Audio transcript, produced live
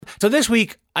So this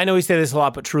week, I know we say this a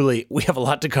lot, but truly, we have a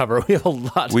lot to cover. We have a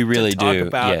lot We really to talk do,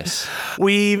 about. yes.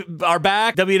 We are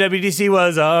back. WWDC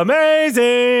was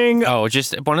amazing. Oh,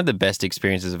 just one of the best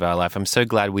experiences of our life. I'm so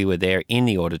glad we were there in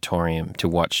the auditorium to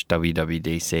watch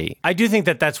WWDC. I do think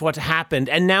that that's what happened.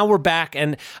 And now we're back,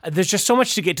 and there's just so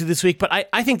much to get to this week. But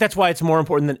I think that's why it's more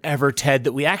important than ever, Ted,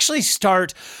 that we actually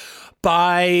start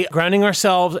by grounding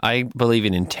ourselves. I believe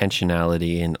in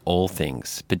intentionality in all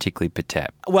things, particularly Patep.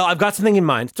 Well, I've got something in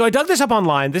mind. So I dug this up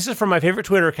online. This is from my favorite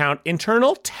Twitter account,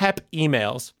 Internal TEP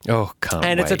Emails. Oh, can't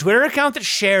And wait. it's a Twitter account that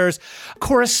shares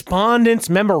correspondence,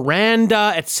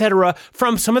 memoranda, etc.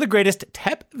 from some of the greatest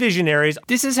TEP visionaries.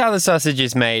 This is how the sausage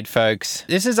is made, folks.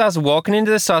 This is us walking into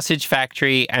the sausage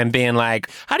factory and being like,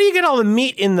 How do you get all the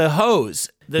meat in the hose?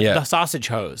 The Yeah. sausage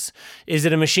hose. Is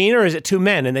it a machine or is it two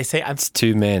men? And they say, it's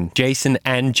two men, Jason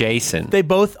and Jason. they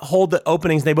both hold the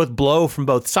openings. They both blow from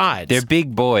both sides. They're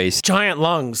big boys. Giant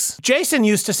lungs. Jason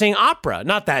used to sing opera.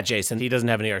 Not that Jason. He doesn't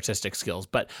have any artistic skills.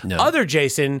 But other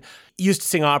Jason used to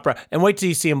sing opera. And wait till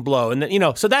you see him blow. And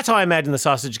then, so that's how I imagine the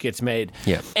sausage gets made.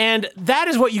 Yeah. And that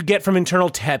is what you get from internal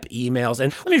TEP emails.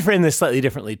 And let me frame this slightly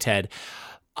differently, Ted.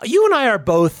 You and I are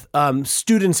both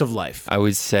students of life. I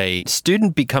would say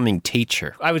student becoming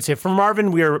teacher. I would say for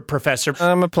Marvin, we are professor.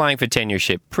 I'm applying for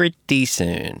tenureship pretty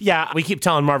soon. Yeah, we keep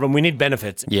telling Marvin we need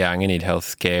benefits. Yeah, I'm going to need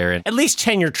health care. And At least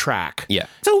tenure track. Yeah.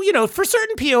 So, for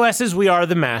certain POSs, we are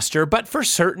the master, but for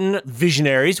certain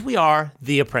visionaries, we are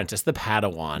the apprentice, the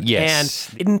Padawan. Yes.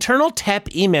 And internal TEP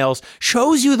emails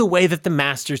shows you the way that the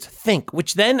masters think,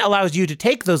 which then allows you to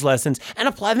take those lessons and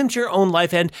apply them to your own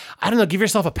life and, give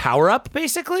yourself a power-up,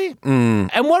 basically. And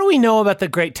what do we know about the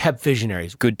great TEP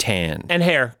visionaries? good tan. And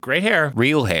hair. Great hair.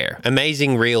 Real hair.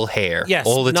 Amazing real hair. Yes,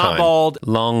 all the not time. bald.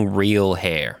 Long real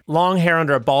hair. Long hair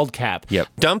under a bald cap. Yep.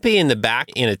 Dumpy in the back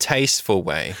in a tasteful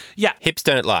way. Yeah. Hips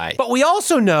don't lie. But we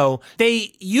also know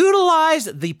they utilize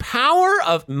the power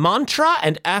of mantra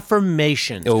and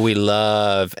affirmation. Oh, we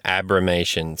love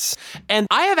abramations. And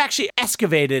I have actually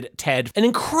excavated, Ted, an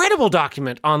incredible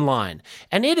document online.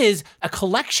 And it is a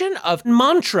collection of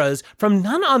mantras from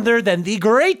none other than the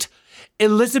great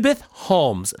Elizabeth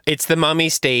Holmes. It's the mummy,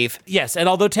 Steve. Yes, and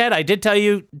although, Ted, I did tell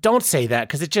you, don't say that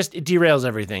because it derails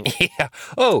everything. Yeah.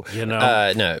 Oh,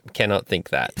 know. no, cannot think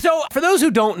that. So, for those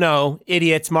who don't know,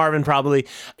 idiots, Marvin probably,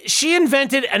 she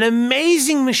invented an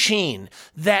amazing machine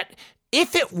that,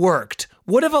 if it worked,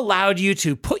 would have allowed you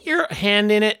to put your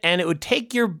hand in it and it would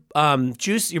take your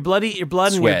juice, your blood and your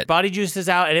Sweat. body juices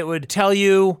out, and it would tell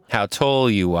you How tall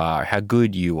you are, how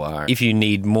good you are, if you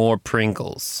need more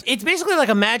Pringles. it's basically like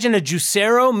imagine a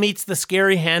Juicero meets the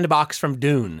scary hand box from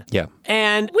Dune. Yeah.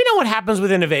 And we know what happens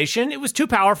with innovation. It was too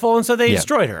powerful, and so they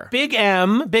destroyed her. Big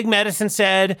M, Big Medicine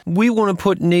said, We want to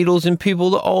put needles in people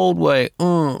the old way. We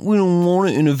don't want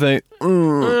to innovate.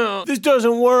 "Oh, this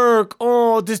doesn't work.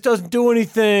 Oh, this doesn't do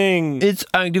anything. It's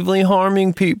actively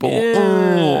harming people.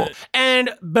 And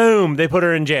boom, they put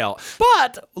her in jail.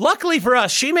 But luckily for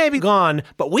us, she may be gone,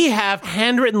 but we have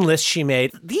handwritten lists she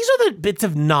made. These are the bits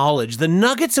of knowledge, the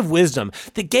nuggets of wisdom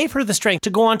that gave her the strength to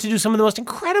go on to do some of the most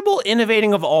incredible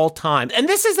innovating of all time. And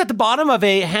this is at the bottom of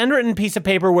a handwritten piece of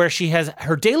paper where she has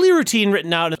her daily routine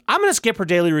written out. I'm going to skip her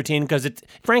daily routine because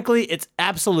frankly, it's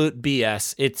absolute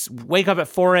BS. It's wake up at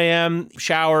 4 a.m.,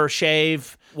 shower,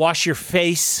 shave, wash your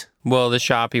face. Well, the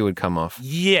Sharpie would come off.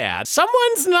 Yeah,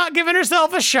 someone's not giving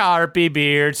herself a Sharpie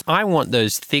beard. I want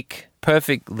those thick,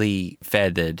 perfectly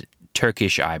feathered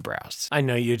Turkish eyebrows. I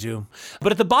know you do.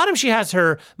 But at the bottom, she has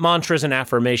her mantras and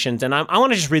affirmations, and I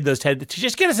want to just read those, Ted, to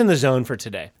just get us in the zone for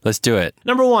today. Let's do it.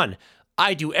 Number 1,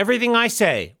 I do everything I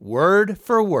say, word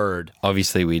for word.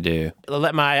 Obviously, we do.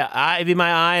 Let my eye be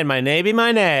my eye and my nay be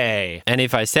my nay. And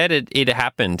if I said it, it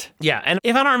happened. Yeah, and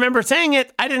if I don't remember saying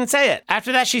it, I didn't say it.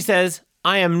 After that, she says,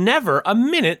 I am never a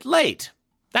minute late.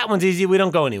 That one's easy. We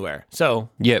don't go anywhere. So,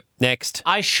 Yep. Next.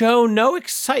 I show no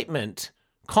excitement.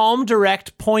 Calm,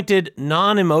 direct, pointed,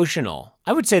 non-emotional.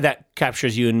 I would say that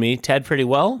captures you and me, Ted, pretty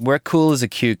well. We're cool as a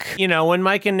cuke. When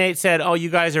Mike and Nate said, oh,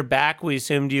 you guys are back, we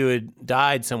assumed you had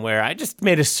died somewhere. I just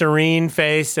made a serene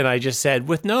face and I just said,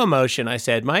 with no emotion, I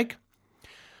said, Mike,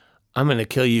 I'm going to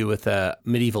kill you with a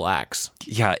medieval axe.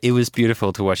 Yeah, it was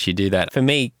beautiful to watch you do that. For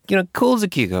me, cool as a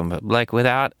cucumber, like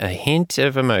without a hint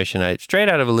of emotion. Straight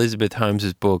out of Elizabeth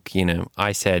Holmes's book,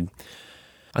 I said,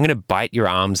 I'm going to bite your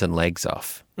arms and legs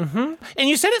off. Mm-hmm. And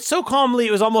you said it so calmly,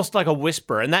 it was almost like a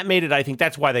whisper. And that made it, I think,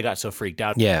 that's why they got so freaked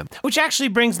out. Yeah. Which actually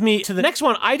brings me to the next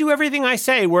one. I do everything I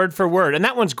say, word for word. And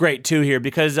that one's great, too, here,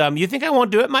 because you think I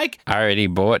won't do it, Mike? I already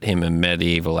bought him a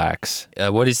medieval axe.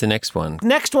 What is the next one?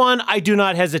 Next one, I do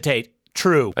not hesitate.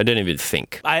 True. I don't even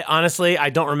think. I honestly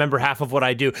don't remember half of what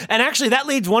I do. And actually, that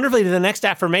leads wonderfully to the next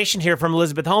affirmation here from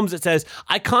Elizabeth Holmes. It says,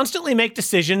 I constantly make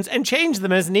decisions and change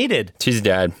them as needed. She's a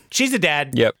dad. She's a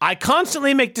dad. Yep. I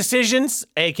constantly make decisions,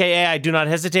 a.k.a. I do not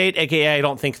hesitate, a.k.a. I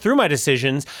don't think through my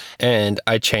decisions. And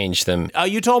I changed them.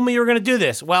 You told me you were going to do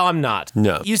this. Well, I'm not.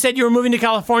 No. You said you were moving to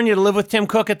California to live with Tim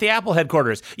Cook at the Apple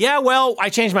headquarters. Yeah, well, I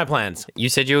changed my plans. You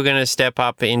said you were going to step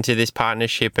up into this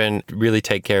partnership and really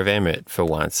take care of Emmett for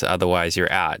once. Otherwise,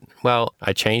 you're out. Well,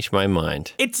 I changed my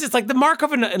mind. It's just like the mark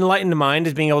of an enlightened mind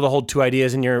is being able to hold two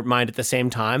ideas in your mind at the same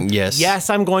time. Yes. Yes,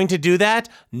 I'm going to do that.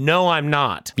 No, I'm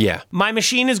not. Yeah. My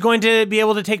machine is going to be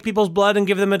able to take people's blood and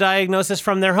give them a diagnosis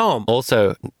from their home.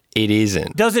 Also, it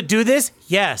isn't. Does it do this?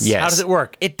 Yes. Yes. How does it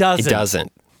work? It doesn't. It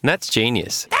doesn't. And that's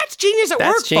genius. That's genius at work,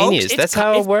 That's genius. folks. That's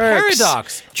how it works.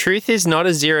 Paradox. Truth is not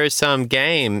a zero-sum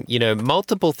game. You know,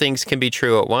 multiple things can be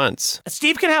true at once.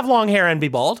 Steve can have long hair and be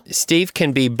bald. Steve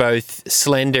can be both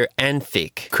slender and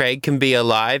thick. Craig can be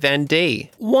alive and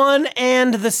D. One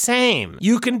and the same.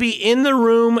 You can be in the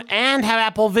room and have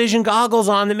Apple Vision goggles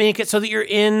on that make it so that you're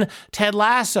in Ted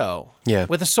Lasso. Yeah.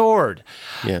 With a sword.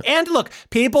 Yeah. And look,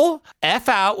 people F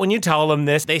out when you tell them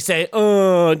this. They say,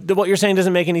 what you're saying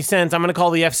doesn't make any sense. I'm going to call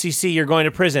the FCC. You're going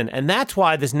to prison. And that's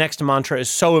why this next mantra is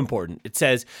so important. It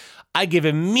says, I give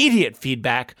immediate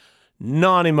feedback,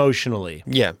 non-emotionally.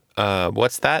 Yeah.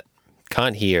 What's that?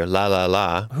 Can't hear. La, la,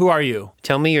 la. Who are you?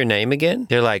 Tell me your name again.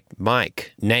 They're like,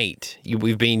 Mike, Nate.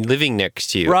 We've been living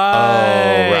next to you. Right.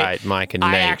 Oh, right. Mike and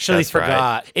Nate. I actually That's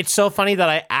forgot. Right. It's so funny that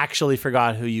I actually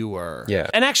forgot who you were. Yeah.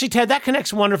 And actually, Ted, that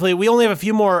connects wonderfully. We only have a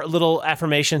few more little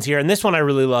affirmations here, and this one I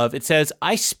really love. It says,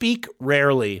 I speak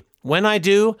rarely. When I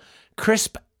do,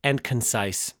 crisp and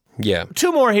concise. Yeah.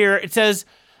 Two more here. It says,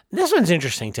 this one's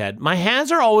interesting, Ted. My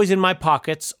hands are always in my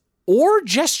pockets or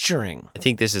gesturing. I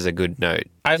think this is a good note.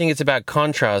 I think it's about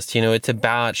contrast, you know, it's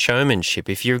about showmanship.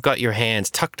 If you've got your hands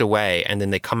tucked away and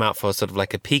then they come out for sort of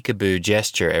like a peekaboo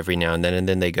gesture every now and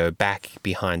then they go back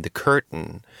behind the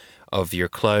curtain of your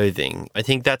clothing, I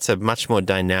think that's a much more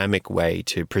dynamic way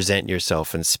to present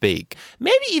yourself and speak.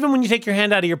 Maybe even when you take your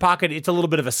hand out of your pocket, it's a little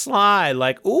bit of a slide,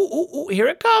 like, ooh, here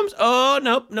it comes.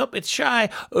 Oh, nope, it's shy.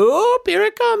 Oh, here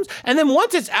it comes. And then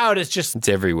once it's out, it's just... It's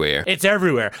everywhere. It's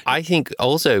everywhere. I think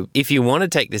also, if you want to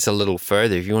take this a little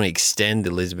further, if you want to extend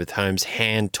Elizabeth Holmes'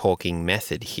 hand-talking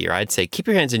method here, I'd say keep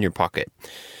your hands in your pocket.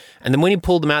 And then when you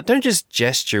pull them out, don't just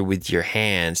gesture with your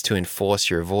hands to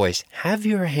enforce your voice. Have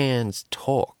your hands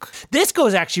talk. This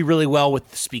goes actually really well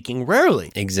with speaking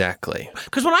rarely. Exactly.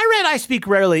 Because when I read I speak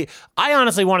rarely, I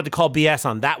honestly wanted to call BS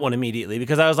on that one immediately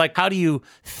because I was like, how do you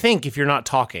think if you're not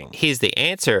talking? Here's the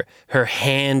answer. Her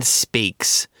hand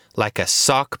speaks like a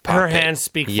sock puppet. Her hands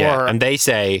speak for her. And they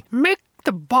say, make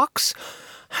the box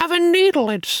have a needle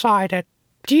inside it.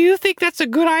 Do you think that's a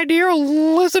good idea,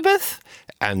 Elizabeth?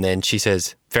 And then she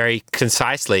says, very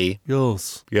concisely,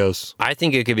 Yes. I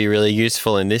think it could be really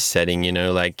useful in this setting, you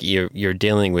know, like you're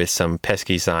dealing with some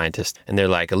pesky scientist and they're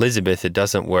like, Elizabeth, it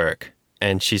doesn't work.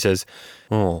 And she says,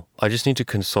 oh, I just need to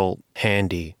consult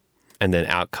Handy. And then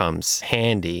out comes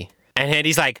Handy. And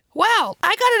Handy's like, well,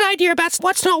 I got an idea about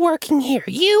what's not working here.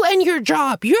 You and your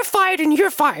job. You're fired and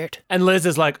you're fired. And Liz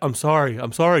is like, I'm sorry,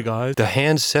 guys. The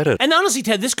hand said it. And honestly,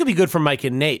 Ted, this could be good for Mike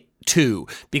and Nate, too,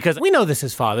 because we know this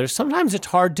as fathers. Sometimes it's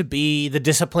hard to be the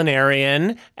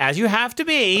disciplinarian, as you have to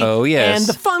be. Oh, yes. And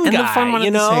the fun and guy, the fun one you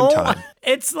at know? the same time.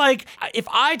 It's like, if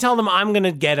I tell them I'm going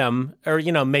to get them or,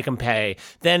 you know, make them pay,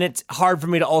 then it's hard for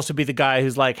me to also be the guy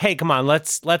who's like, hey, come on,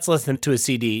 let's listen to a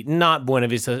CD, not Buena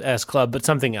Vista S Club, but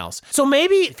something else. So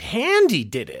maybe if Handy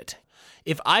did it,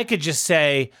 if I could just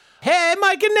say, hey,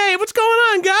 Mike and Nate, what's going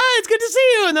on, guys? Good to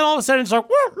see you. And then all of a sudden it's like,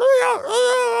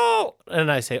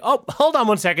 and I say, oh, hold on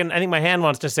one second. I think my hand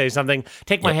wants to say something.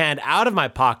 Take my hand out of my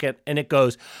pocket and it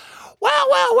goes, well,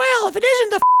 if it isn't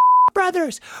the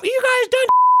brothers, you guys done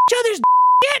each other's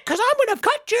yet? Because I'm going to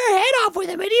cut your head off with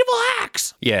a medieval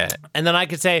axe. Yeah. And then I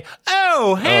could say,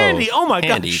 oh, Handy. Oh my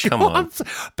Handy, gosh. come on.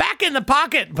 Back in the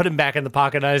pocket. Put him back in the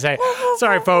pocket. And I say,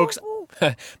 sorry, folks.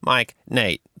 Mike,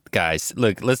 Nate, guys,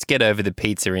 look, let's get over the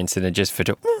pizza incident just for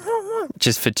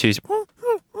 2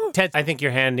 Ted, I think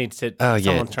your hand needs to... Oh, yeah.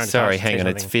 someone's trying to Sorry, say hang on.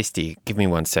 something. It's Fisty. Give me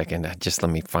 1 second. Just let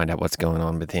me find out what's going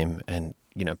on with him and,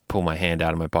 you know, pull my hand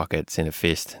out of my pocket. It's in a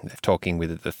fist. Talking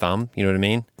with the thumb. You know what I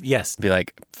mean? Yes. Be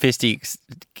like, Fisty,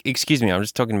 excuse me. I'm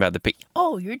just talking about the pizza.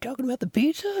 Oh, you're talking about the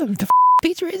pizza? The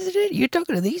pizza incident? You're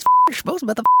talking to these schmoes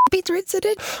about the pizza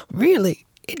incident? Really?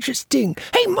 Interesting.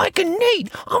 Hey, Mike and Nate,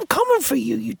 I'm coming for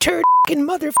you, you turd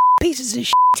mother pieces of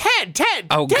shit. Ted!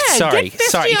 Oh, Ted, sorry. get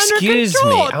Fisty under Excuse me.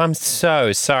 control. I'm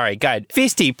so sorry. God,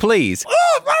 Fisty, please.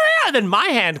 Oh, hurry Then my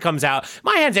hand comes out.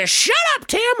 My hand says, shut up,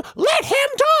 Tim. Let him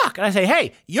talk. And I say,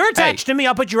 hey, you're attached to me.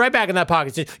 I'll put you right back in that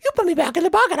pocket. He says, you put me back in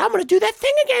the pocket. I'm going to do that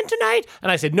thing again tonight.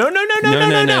 And I said, no.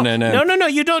 No,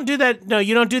 you don't do that. No,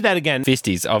 you don't do that again.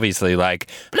 Fisty's obviously like,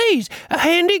 Please,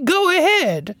 Handy, go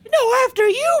ahead. No, after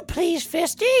you, please,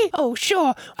 Fisty. Oh,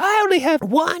 sure. I only have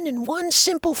one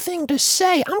simple thing to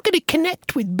say. I'm going to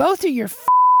connect with both of your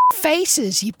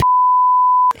faces, you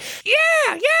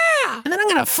Yeah. and then I'm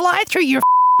going to fly through your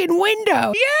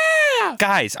window. Yeah.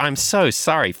 guys, I'm so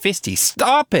sorry. Fisty,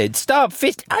 stop it. Stop,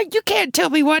 Fisty. You can't tell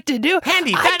me what to do.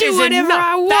 Handy, I that do is whatever enough.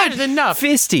 I want. That is enough.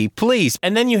 Fisty, please.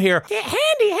 And then you hear, yeah,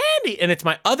 Handy. And it's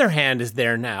my other hand is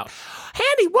there now.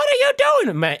 Handy, what are you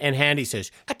doing? And Handy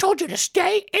says, I told you to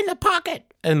stay in the pocket.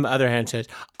 And my other hand says,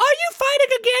 are you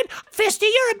fighting again? Fisty,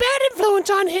 you're a bad influence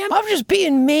on him. I'm just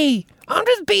being me.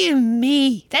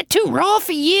 That too raw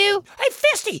for you? Hey,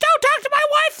 Fisty, don't talk to my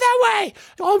wife that way.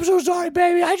 Oh, I'm so sorry,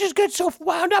 baby. I just get so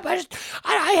wound up. I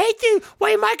hate the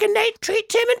way Mike and Nate treat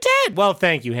Tim and Ted. Well,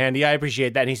 thank you, Handy. I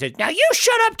appreciate that. And he says, now you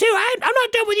shut up, too. I'm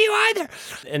not done with you either.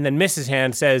 And then Mrs.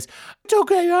 Hand says, it's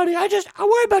okay, honey. I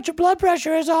worry about your blood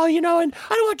pressure is all, and I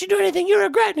don't want you to do anything you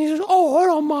regret. And he says, oh, I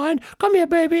don't mind. Come here,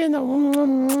 baby. And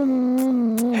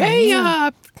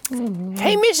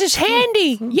Hey, Mrs.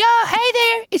 Handy. Yeah, hey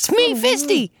there. It's me,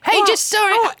 Fisty. Hey, just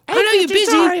sorry. hey, I know you're Fisty,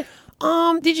 busy. sorry.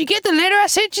 Did you get the letter I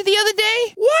sent you the other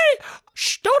day? What?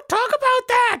 Shh, don't talk about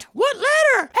that. What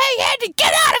letter? Hey, Handy,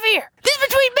 get out of here. This is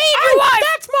between me and your wife.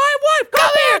 That's my wife.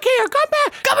 Come back here. Come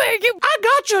back. Come here, you. I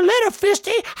got your letter,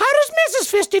 Fisty. How does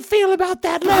Mrs. Fisty feel about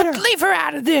that letter? Leave her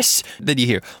out of this. Then you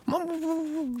hear,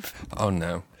 oh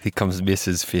no, here comes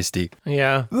Mrs. Fisty.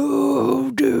 Yeah. Oh,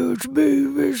 that's me,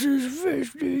 Mrs.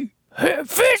 Fisty. Hey,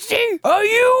 Fisty, are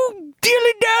you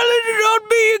dilly-dallying on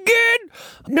me again?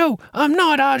 No, I'm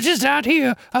not. I was just out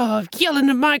here yelling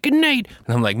at Mike and Nate.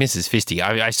 And I'm like, Mrs. Fisty,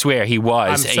 I swear he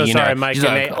was. I'm so sorry, Mike she's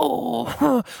and like, Nate.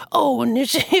 Oh, and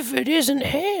if it isn't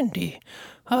Handy.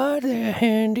 Hi there,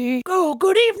 Handy. Oh,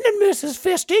 good evening, Mrs.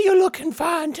 Fisty. You're looking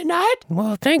fine tonight.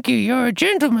 Well, thank you. You're a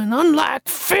gentleman, unlike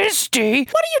Fisty.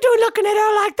 What are you doing looking at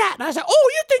her like that? And I said, oh,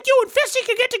 you think you and Fisty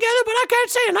can get together, but I can't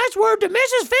say a nice word to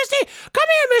Mrs. Fisty? Come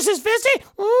here, Mrs. Fisty.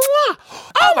 Mwah.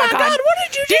 Oh, my God. What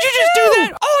did you just do?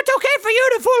 that? Oh, it's okay for you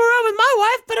to fool around with my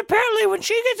wife, but apparently when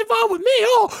she gets involved with me,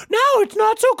 now it's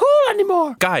not so cool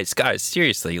anymore. guys,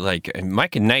 seriously, like,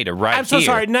 Mike and Nate are right I'm so here.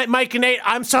 sorry, Mike and Nate.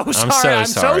 I'm so sorry.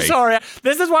 so so sorry.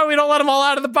 This is why we don't let them all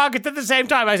out of the pockets at the same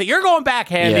time. I said, you're going back,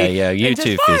 Handy. Yeah, you and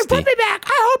too, fine, Fisty. put me back.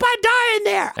 I hope I die in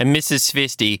there. And Mrs.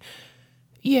 Fisty,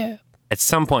 Yeah, at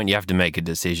some point you have to make a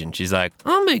decision. She's like,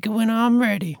 I'll make it when I'm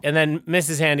ready. And then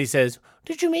Mrs. Handy says,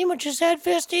 did you mean what you said,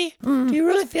 Fisty? Do you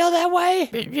really feel that way?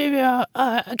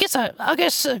 I guess, I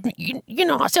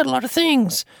said a lot of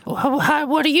things.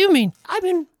 What do you mean? I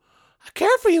mean, I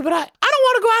care for you, but I don't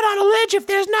want to go out on a ledge if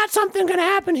there's not something going to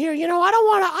happen here. I don't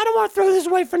want to throw this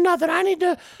away for nothing. I need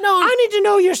to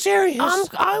know you're serious.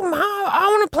 I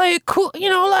want to play it cool.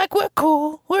 Like we're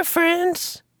cool. We're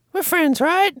friends. We're friends,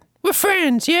 right? We're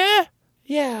friends, yeah?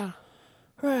 Yeah.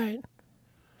 Right.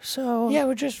 So. Yeah,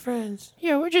 we're just friends.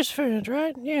 Yeah, we're just friends,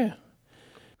 right? Yeah.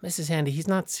 Mrs. Handy, he's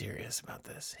not serious about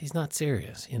this. He's not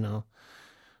serious,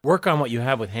 Work on what you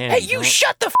have with Handy. Hey, you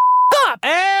shut the up!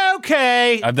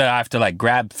 Okay. I have to like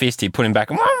grab Fisty, put him back.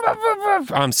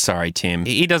 I'm sorry, Tim.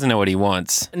 He doesn't know what he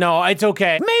wants. No, it's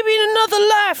okay. Maybe in another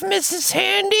life, Mrs.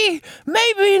 Handy.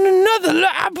 Maybe in another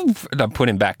life. And I put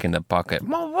him back in the pocket, And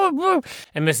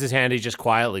Mrs. Handy just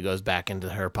quietly goes back into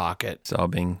her pocket.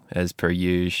 sobbing as per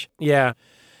usual. Yeah.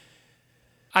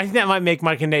 I think that might make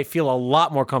Mike and Nate feel a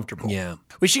lot more comfortable. Yeah.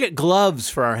 We should get gloves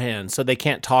for our hands so they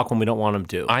can't talk when we don't want them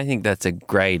to. I think that's a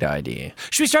great idea.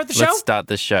 Should we start the show? Let's start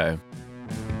the show.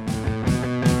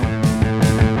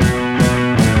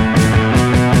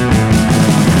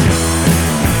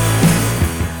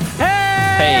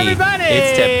 Hey, everybody!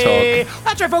 It's Tep Talk.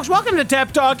 That's right, folks. Welcome to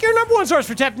Tep Talk, your number one source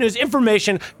for Tep news,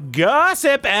 information,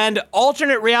 gossip, and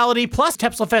alternate reality, plus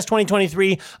Tesla Fest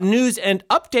 2023 news and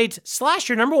updates, /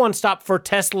 your number one stop for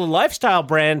Tesla lifestyle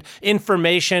brand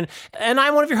information. And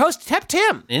I'm one of your hosts, Tep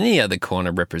Tim. In the other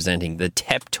corner, representing the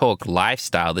Tep Talk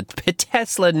lifestyle, the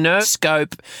Tesla No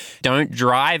Scope, Don't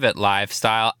Drive It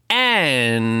lifestyle,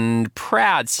 and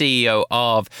proud CEO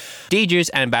of DJs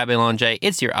and Babylon J.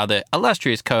 It's your other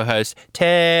illustrious co-host,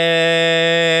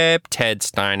 Ted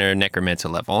Steiner, Necromancer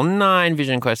Level 9,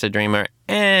 Vision Quest, a Dreamer,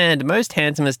 And most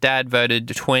handsomest dad voted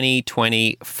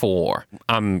 2024.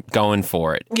 I'm going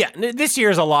for it. Yeah, this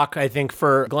year's a lock, I think,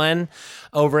 for Glenn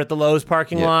over at the Lowe's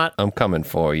parking lot. I'm coming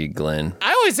for you, Glenn.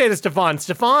 I always say to Stefan,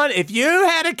 if you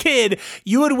had a kid,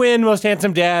 you would win most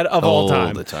handsome dad of all time.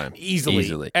 All the time.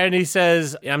 Easily. And he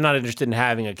says, I'm not interested in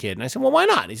having a kid. And I said, well, why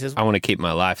not? He says, I want to keep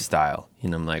my lifestyle.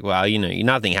 And I'm like, well,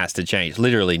 nothing has to change.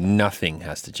 Literally nothing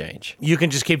has to change. you can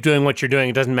just keep doing what you're doing.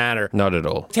 It doesn't matter. Not at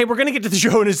all. Hey, we're going to get to the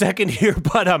show in a second here,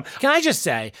 but can I just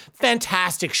say,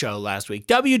 fantastic show last week.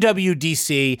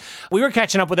 WWDC. We were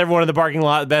catching up with everyone in the parking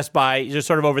lot at Best Buy, just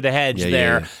sort of over the hedge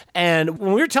there. Yeah. And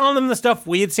when we were telling them the stuff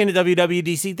we had seen at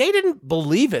WWDC, they didn't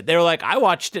believe it. They were like, I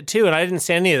watched it too, and I didn't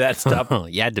see any of that stuff.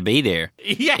 You had to be there.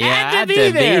 You had to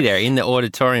be there in the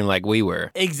auditorium like we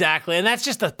were. Exactly. And that's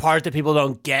just the part that people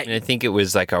don't get. And I think it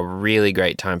was like a really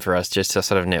great time for us just to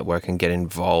sort of network and get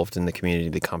involved in the community,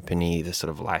 the company, the sort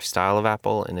of lifestyle of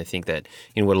Apple. And I think that,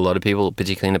 what a lot of people,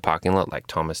 particularly in the parking lot, like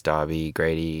Thomas, Darby,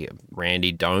 Grady,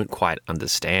 Randy, don't quite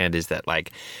understand is that,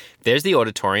 like, there's the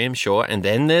auditorium, sure, and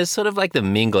then there's sort of like the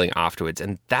mingling afterwards.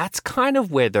 And that's kind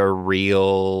of where the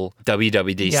real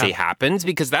WWDC happens,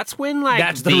 because that's when, like,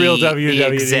 that's the real WWDC, the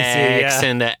execs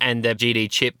and the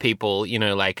GD chip people,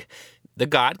 like, the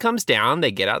guard comes down,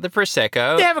 they get out the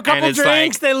Prosecco. They have a couple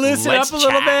drinks, they loosen up a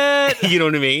little bit. You know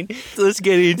what I mean? Let's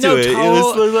get into it.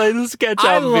 Let's catch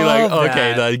up and be like,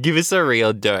 okay, give us a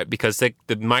real dirt, because the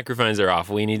microphones are off.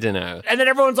 We need to know. And then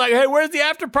everyone's like, hey, where's the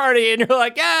after party? And you're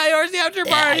like, yeah, where's the after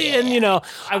party? Yeah. And,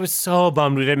 I was so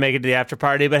bummed we didn't make it to the after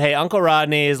party. But hey, Uncle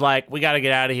Rodney is like, we got to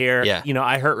get out of here. Yeah.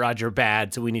 I hurt Roger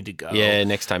bad, so we need to go. Yeah,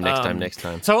 next time.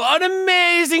 So an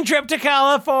amazing trip to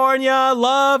California.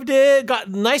 Loved it.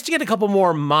 Nice to get a couple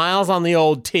more miles on the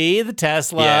old T, the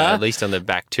Tesla. Yeah, at least on the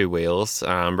back two wheels.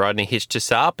 Rodney hitched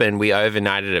us up and we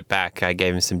overnighted it back. I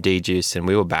gave him some D-juice and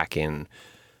we were back in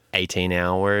 18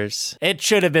 hours. It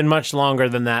should have been much longer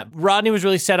than that. Rodney was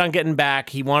really set on getting back.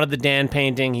 He wanted the Dan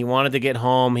painting. He wanted to get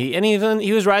home. He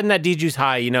was riding that D-Juice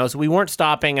high, so we weren't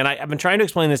stopping. And I've been trying to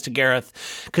explain this to Gareth,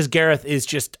 because Gareth is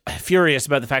just furious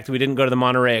about the fact that we didn't go to the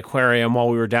Monterey Aquarium while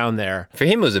we were down there. For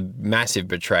him, it was a massive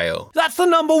betrayal. That's the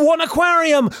 #1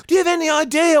 aquarium. Do you have any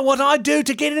idea what I'd do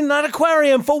to get in that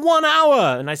aquarium for 1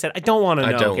 hour? And I said, I don't want to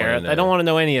know, Gareth. I don't want to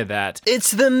know any of that.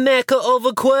 It's the mecca of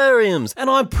aquariums. And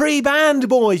I'm pre-banned,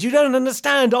 boys. You don't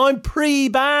understand. I'm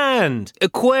pre-banned.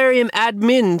 Aquarium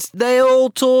admins, they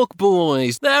all talk,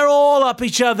 boys. They're all up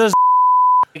each other's.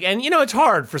 And, it's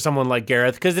hard for someone like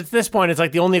Gareth, because at this point, it's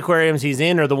like the only aquariums he's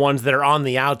in are the ones that are on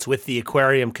the outs with the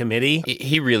aquarium committee.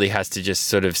 He really has to just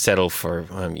sort of settle for,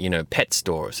 pet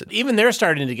stores. Even they're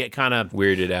starting to get kind of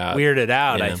weirded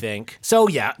out, I think. So,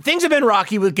 yeah, things have been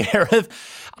rocky with Gareth.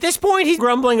 At this point, he's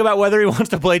grumbling about whether he wants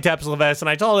to play Tesla Fest, and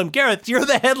I told him, Gareth, you're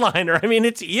the headliner. I mean,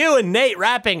 it's you and Nate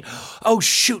rapping. Oh,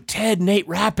 shoot, Ted, Nate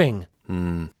rapping.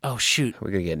 Oh, shoot.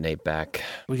 We're going to get Nate back.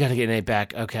 We got to get Nate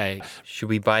back. Okay. Should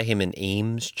we buy him an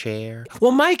Eames chair?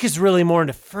 Well, Mike is really more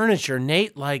into furniture.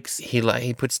 Nate likes...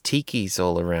 He puts tikis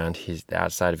all around the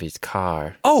outside of his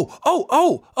car.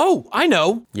 Oh, I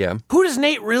know. Yeah. Who does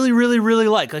Nate really, really, really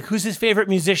like? Like, who's his favorite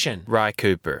musician? Ry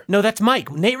Cooper. No, that's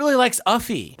Mike. Nate really likes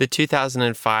Uffy. The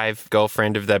 2005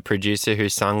 girlfriend of the producer who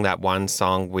sung that one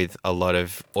song with a lot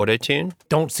of autotune.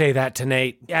 Don't say that to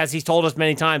Nate. As he's told us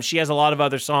many times, she has a lot of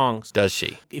other songs. Does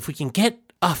she? If we can get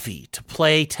Uffy to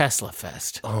play Tesla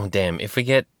Fest. Oh, damn. If we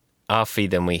get Uffy,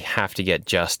 then we have to get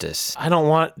Justice. I don't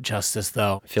want Justice,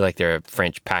 though. I feel like they're a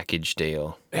French package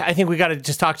deal. I think we got to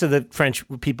just talk to the French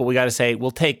people. We got to say, we'll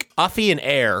take Uffy and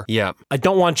Air. Yeah. I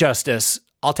don't want Justice.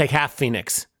 I'll take half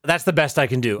Phoenix. That's the best I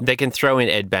can do. They can throw in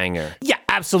Ed Banger. Yeah,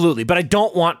 absolutely. But I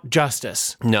don't want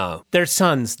Justice. No. They're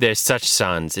sons. They're such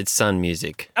sons. It's son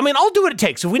music. I mean, I'll do what it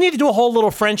takes. If we need to do a whole little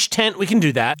French tent, we can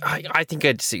do that. I think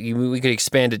we could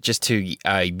expand it just to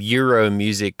Euro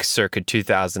music circa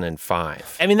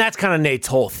 2005. I mean, that's kind of Nate's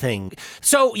whole thing.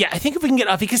 So, yeah, I think if we can get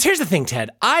Uffy, because here's the thing,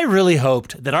 Ted. I really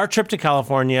hoped that our trip to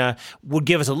California would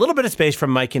give us a little bit of space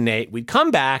from Mike and Nate. We'd come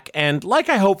back, and like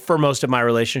I hope for most of my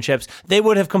relationships, they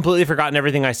would have completely forgotten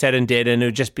everything I said and did, and it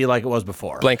would just be like it was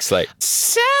before. Blank slate.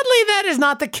 Sadly, that is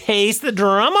not the case. The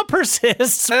drama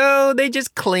persists. Oh, they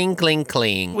just cling.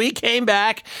 We came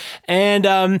back,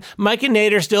 and Mike and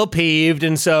Nate are still peeved,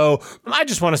 and so I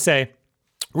just want to say,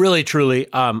 Really, truly,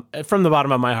 from the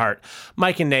bottom of my heart,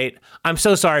 Mike and Nate, I'm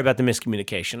so sorry about the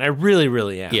miscommunication. I really,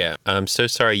 really am. Yeah, I'm so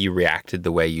sorry you reacted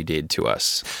the way you did to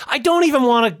us. I don't even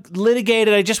want to litigate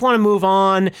it. I just want to move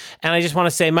on. And I just want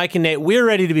to say, Mike and Nate, we're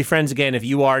ready to be friends again if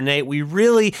you are, Nate. We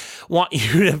really want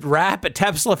you to rap at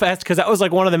Tesla Fest because that was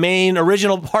like one of the main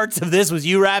original parts of this was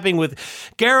you rapping with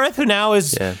Gareth, who now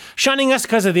is shunning us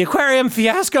because of the aquarium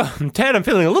fiasco. Ted, I'm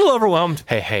feeling a little overwhelmed.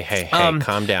 Hey,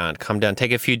 calm down.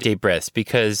 Take a few deep breaths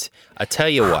because I tell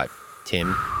you what,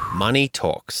 Tim, money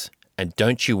talks. And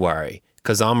don't you worry,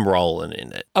 because I'm rolling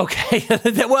in it. Okay,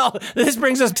 well, this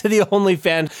brings us to the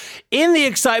OnlyFans. In the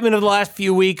excitement of the last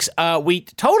few weeks, we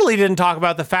totally didn't talk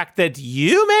about the fact that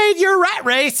you made your Rat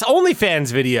Race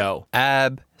OnlyFans video.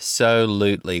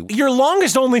 Absolutely. Your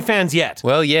longest OnlyFans yet.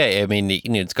 Well, yeah, I mean,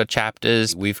 it's got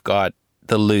chapters. We've got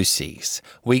the Lucys.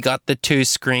 We got the two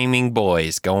screaming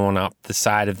boys going up the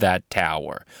side of that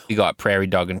tower. We got Prairie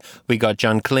Dog and we got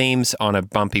John Clemes on a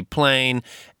bumpy plane.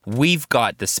 We've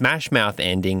got the Smash Mouth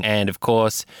ending, and of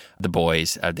course, the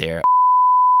boys are there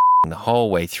the whole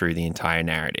way through the entire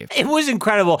narrative. It was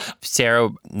incredible.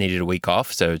 Sarah needed a week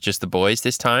off, so just the boys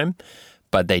this time.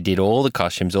 But they did all the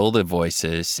costumes, all the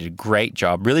voices, did a great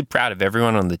job. Really proud of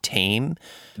everyone on the team.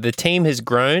 The team has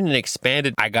grown and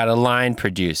expanded. I got a line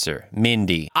producer,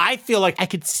 Mindy. I feel like I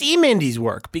could see Mindy's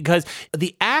work because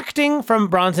the acting from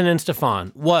Bronson and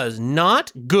Stefan was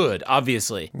not good,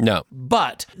 obviously. No.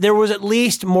 But there was at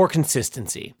least more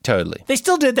consistency. Totally. They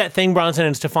still did that thing Bronson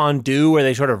and Stefan do where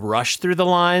they sort of rush through the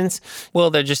lines.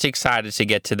 Well, they're just excited to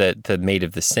get to the meat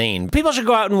of the scene. People should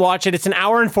go out and watch it. It's an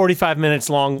hour and 45 minutes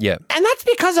long. Yeah. And that's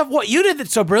because of what you did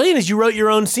that's so brilliant is you wrote your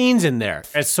own scenes in there.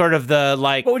 It's sort of the,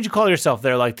 like, what would you call yourself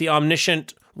there? Like the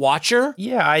omniscient watcher?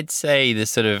 Yeah, I'd say the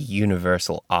sort of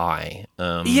universal eye.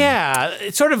 Yeah,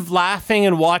 it's sort of laughing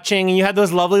and watching, and you had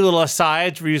those lovely little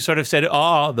asides where you sort of said,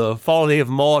 the folly of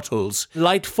mortals.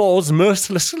 Light falls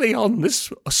mercilessly on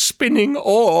this spinning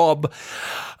orb.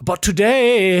 But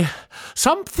today,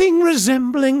 something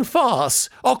resembling farce.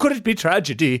 Or could it be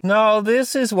tragedy? No,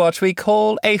 this is what we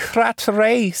call a rat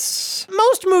race.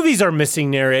 Most movies are missing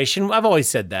narration. I've always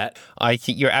said that. I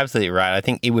think you're absolutely right. I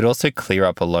think it would also clear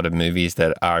up a lot of movies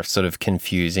that are sort of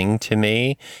confusing to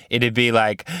me. It'd be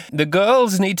like, the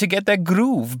girls need to get their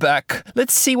groove back.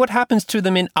 Let's see what happens to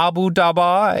them in Abu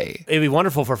Dhabi. It'd be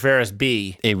wonderful for Ferris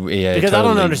B. Yeah, because totally. I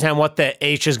don't understand what the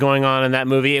H is going on in that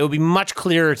movie. It would be much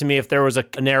clearer to me if there was a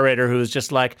narrator who was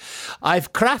just like,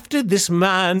 I've crafted this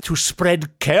man to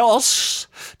spread chaos,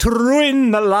 to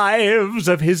ruin the lives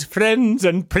of his friends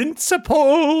and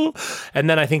principal. And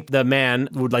then I think the man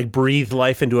would like breathe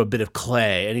life into a bit of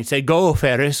clay and he'd say, go,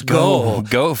 Ferris, go.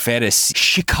 Go, Ferris.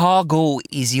 Chicago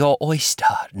is your oyster.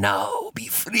 Now be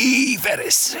free,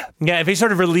 Ferris. Yeah, if he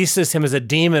sort of releases him as a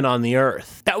demon on the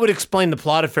earth, that would explain the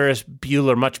plot of Ferris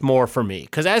Bueller much more for me.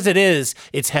 Because as it is,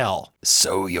 it's hell.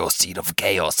 Sow your seed of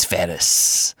chaos,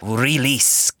 Ferris.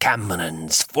 Release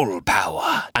Cameron's full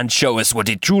power and show us what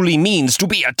it truly means to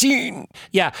be a teen.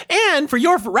 Yeah, and for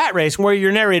your Rat Race, where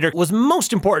your narrator was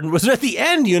most important, was at the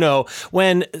end,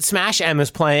 when Smash M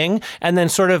is playing, and then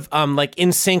sort of like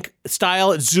in sync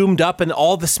style, it zoomed up, and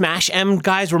all the Smash M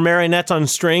guys were marionettes on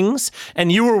strings,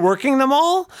 and you were working them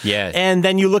all. Yeah. And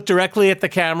then you looked directly at the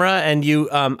camera, and you,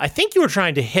 I think you were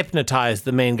trying to hypnotize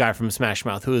the main guy from Smash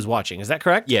Mouth who was watching. Is that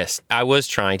correct? Yes, I was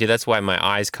trying to. That's why my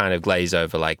eyes kind of glaze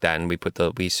over like that, and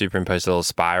we superimpose a little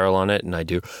spiral on it, and I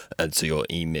do answer your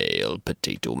email,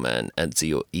 Potato Man, answer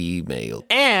your email.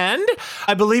 And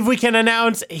I believe we can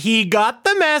announce he got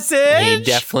the message. He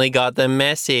definitely got the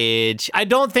message. I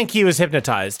don't think he was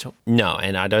hypnotized. No,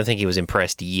 and I don't think he was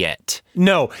impressed yet.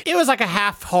 No, it was like a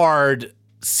half-hard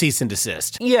cease and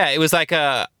desist. Yeah, it was like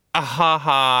a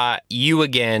ha, you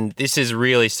again. This is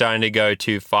really starting to go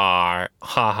too far.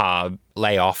 Ha,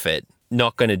 lay off it.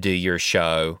 Not going to do your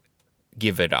show.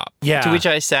 Give it up. Yeah. To which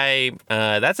I say,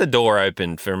 that's a door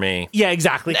open for me. Yeah,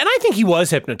 exactly. And I think he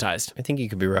was hypnotized. I think you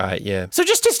could be right, yeah. So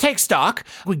just to take stock,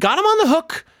 we got him on the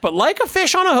hook, but like a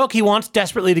fish on a hook, he wants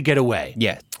desperately to get away.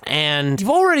 Yeah. And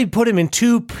you've already put him in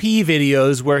 2 P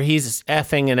videos where he's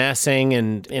effing and essing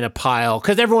and in a pile.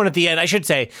 Because everyone at the end, I should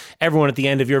say, everyone at the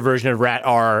end of your version of Rat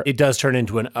R, it does turn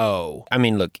into an O. I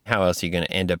mean, look, how else are you going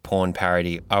to end a porn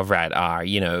parody of Rat R?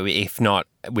 If not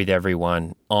with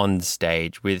everyone on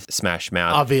stage with Smash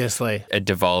Mouth. Obviously. It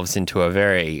devolves into a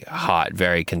very hot,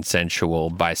 very consensual,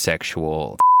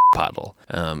 bisexual puddle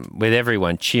with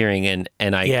everyone cheering. And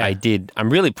I'm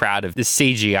really proud of the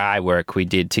CGI work we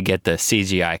did to get the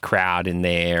CGI crowd in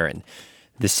there and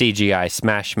the CGI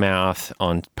Smash Mouth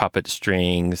on puppet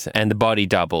strings, and the body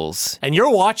doubles. And you're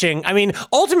watching. I mean,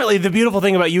 ultimately, the beautiful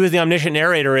thing about you as the omniscient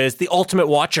narrator is the ultimate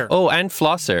watcher. Oh, and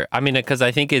flosser. I mean, because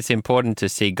I think it's important to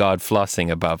see God flossing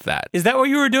above that. Is that what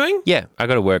you were doing? Yeah, I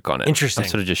got to work on it. Interesting. I'm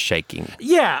sort of just shaking.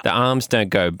 Yeah. The arms don't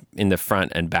go in the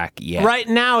front and back yet. Right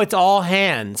now, it's all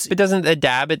hands. But doesn't the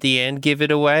dab at the end give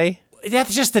it away?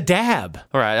 That's just the dab.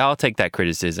 All right, I'll take that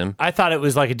criticism. I thought it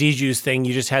was like a D-Juice thing.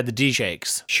 You just had the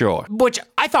D-shakes. Sure. Which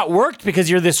I thought worked because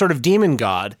you're this sort of demon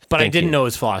god, but I Thank didn't you. know it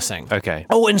was flossing. Okay.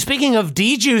 Oh, and speaking of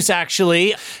D-Juice,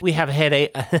 actually, we have had a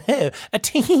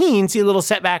teensy little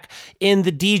setback in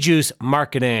the D-Juice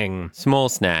marketing. Small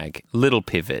snag, little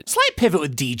pivot. Slight pivot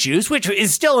with D-Juice, which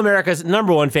is still America's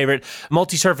number one favorite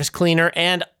multi-surface cleaner,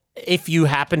 and if you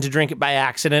happen to drink it by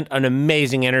accident, an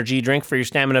amazing energy drink for your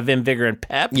stamina, vim, vigor, and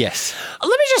pep. Yes. Let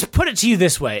me just put it to you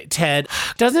this way, Ted.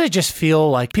 Doesn't it just feel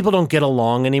like people don't get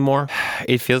along anymore?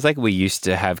 It feels like we used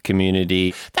to have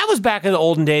community. That was back in the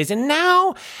olden days, and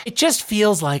now it just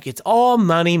feels like it's all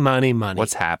money, money, money.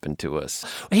 What's happened to us?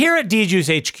 Here at D-Juice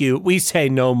HQ, we say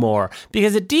no more.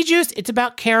 Because at D-Juice, it's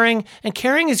about caring, and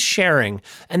caring is sharing.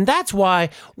 And that's why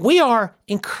we are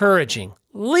encouraging,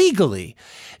 legally,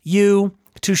 you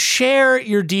to share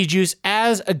your D-Juice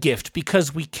as a gift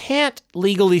because we can't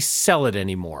legally sell it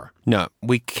anymore. No,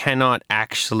 we cannot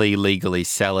actually legally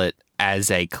sell it as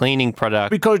a cleaning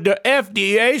product. Because the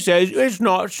FDA says it's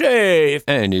not safe.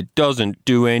 And it doesn't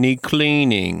do any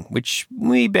cleaning, which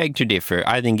we beg to differ.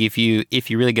 I think if you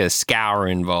really get a scour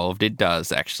involved, it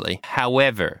does actually.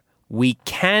 However, we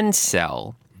can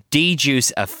sell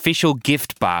D-Juice official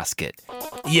gift basket.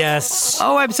 Yes.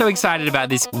 Oh, I'm so excited about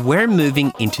this. We're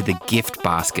moving into the gift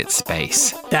basket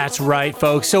space. That's right,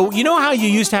 folks. So you know how you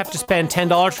used to have to spend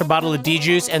 $10 for a bottle of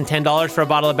D-Juice and $10 for a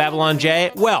bottle of Babylon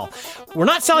J? Well, we're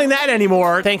not selling that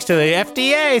anymore thanks to the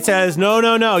FDA. It says,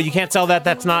 no, you can't sell that.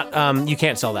 That's not, you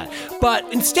can't sell that. But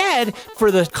instead,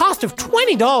 for the cost of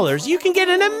 $20, you can get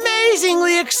an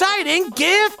amazingly exciting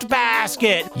gift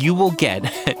basket. You will get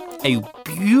a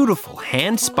beautiful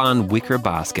hand-spun wicker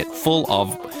basket full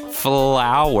of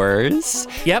flowers.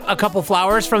 Yep, a couple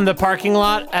flowers from the parking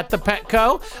lot at the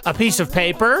Petco, a piece of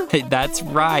paper. That's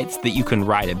right, so that you can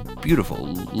write a beautiful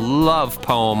love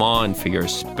poem on for your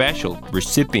special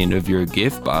recipient of your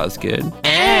gift basket.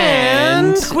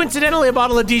 And coincidentally, a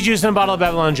bottle of D-Juice and a bottle of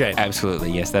Babylon J.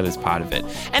 Absolutely, yes, that is part of it.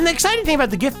 And the exciting thing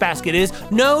about the gift basket is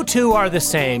no two are the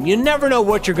same. You never know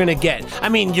what you're going to get. I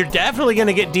mean, you're definitely going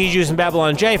to get D-Juice and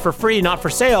Babylon J for free, not for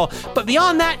sale. But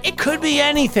beyond that, it could be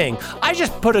anything. I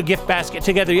just put a gift basket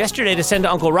together yesterday to send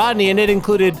to Uncle Rodney, and it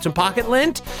included some pocket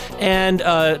lint and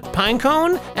a pine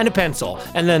cone and a pencil,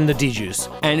 and then the D-Juice.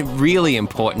 And really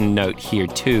important note here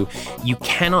too, you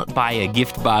cannot buy a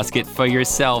gift basket for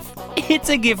yourself. It's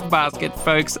a gift basket,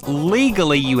 folks.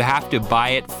 Legally, you have to buy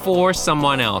it for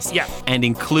someone else. Yeah. And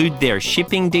include their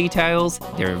shipping details,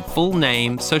 their full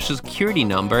name, social security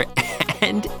number,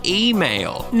 and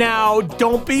email. Now,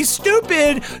 don't be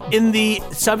stupid. In the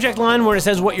subject line where it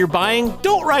says what you're buying,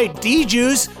 don't write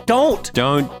D-Juice. Don't.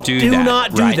 Don't do Do that.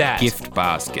 not do Write that. Gift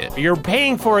basket. You're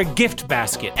paying for a gift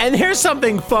basket. And here's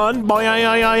something fun.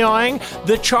 Boing.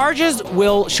 The charges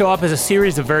will show up as a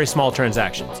series of very small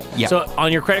transactions. Yeah. So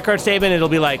on your credit card statement, it'll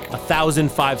be like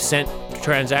 1,005-cent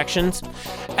transactions.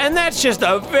 And that's just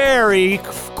a very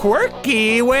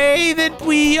quirky way that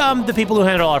we, the people who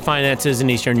handle our finances in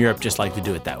Eastern Europe, just like to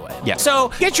do it that way. Yeah.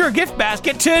 So get your gift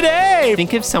basket today.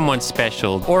 Think of someone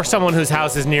special. Or someone whose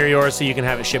house is near yours so you can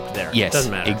have it shipped there. Yes,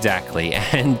 Doesn't matter. exactly.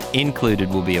 And included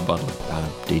will be a bottle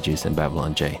of D-Juice and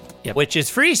Babylon J. Yep. Which is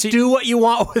free, so do what you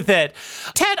want with it.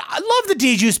 Ted, I love the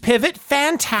D-Juice pivot.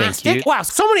 Fantastic. Thank you. Wow,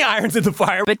 so many irons in the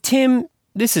fire. But Tim,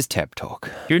 this is Tep Talk,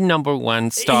 your number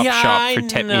one stop Yeah, shop for I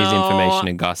Tep know. news, information,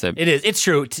 and gossip. It is. It's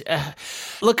true.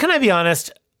 Look, can I be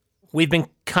honest? We've been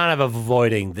kind of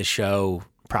avoiding the show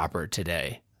proper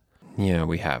today. Yeah,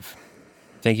 we have.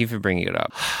 Thank you for bringing it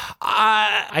up.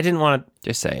 I didn't want to.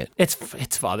 Just say it. It's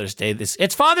Father's Day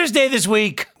it's Father's Day this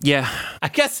week. Yeah. I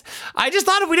guess I just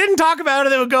thought if we didn't talk about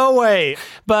it, it would go away.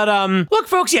 But look,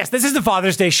 folks, yes, this is the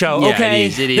Father's Day show. Yeah, okay,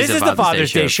 it is this a is the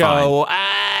Father's Day Day show.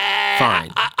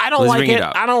 Fine. I don't Let's like bring it. it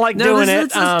up. I don't like No, doing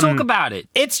let's it. talk about it.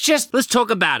 It's just Let's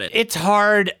talk about it. it's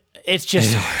hard. It's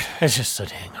just hard. It's just so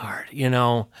dang hard, you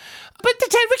know. But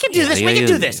Ted, we can do this. We can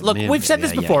do this. Look, we've said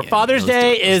this before. Father's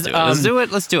Day is Let's do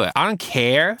it. Let's do it. I don't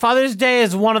care. Father's Day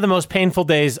is one of the most painful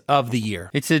days of the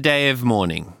year. It's a day of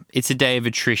mourning. It's a day of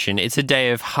attrition. It's a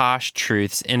day of harsh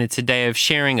truths, and it's a day of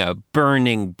sharing a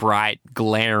burning, bright,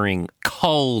 glaring,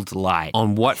 cold light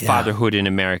on what fatherhood in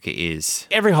America is.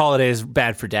 Every holiday is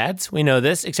bad for dads. We know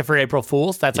this, except for April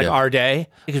Fool's. That's like our day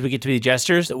because we get to be the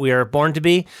jesters that we are born to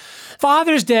be.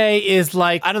 Father's Day is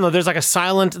like, I don't know, there's like a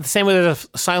silent, the same way there's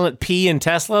a silent P in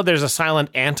Tesla, there's a silent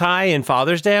anti in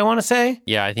Father's Day, I want to say.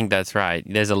 Yeah, I think that's right.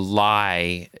 There's a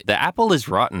lie. The apple is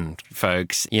rotten,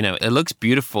 folks. You know, it looks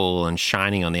beautiful and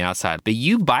shining on the outside, but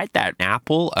you bite that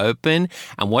apple open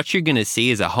and what you're going to see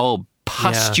is a whole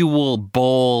pustule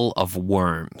bowl of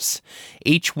worms.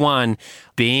 Each one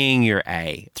being your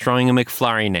A, throwing a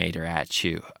McFlurrynator at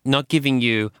you, not giving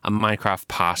you a Minecraft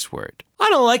password. I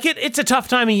don't like it. It's a tough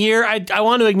time of year. I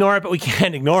want to ignore it, but we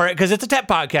can't ignore it because it's a tech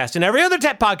podcast, and every other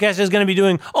tech podcast is going to be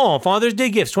doing, Father's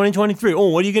Day gifts 2023.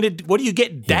 What do you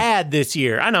get Dad this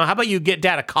year? I know. How about you get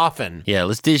Dad a coffin? Yeah,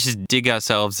 let's just dig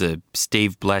ourselves a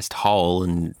Steve blessed hole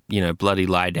and, bloody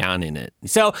lie down in it.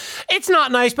 So it's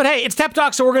not nice, but hey, it's Tep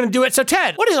Talk, so we're going to do it. So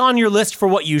Ted, what is on your list for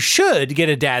what you should get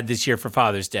a dad this year for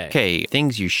Father's Day? Okay,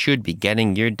 things you should be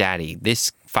getting your daddy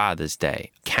this Father's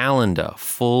Day. Calendar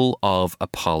full of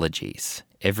apologies.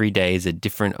 Every day is a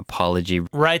different apology.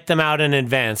 Write them out in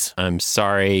advance. I'm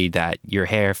sorry that your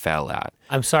hair fell out.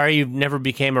 I'm sorry you never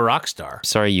became a rock star.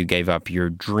 Sorry you gave up your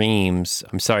dreams.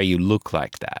 I'm sorry you look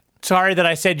like that. Sorry that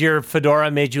I said your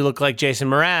fedora made you look like Jason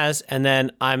Mraz, and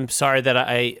then I'm sorry that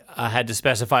I had to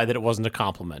specify that it wasn't a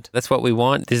compliment. That's what we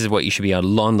want. This is what you should be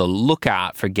on the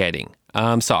lookout for getting.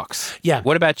 Socks. Yeah.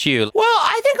 What about you? Well,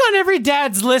 I think on every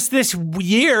dad's list this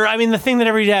year, the thing that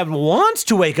every dad wants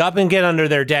to wake up and get under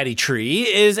their daddy tree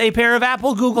is a pair of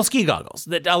Apple Google ski goggles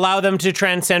that allow them to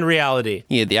transcend reality.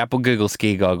 Yeah, the Apple Google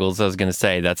ski goggles, I was going to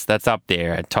say, that's up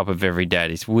there at top of every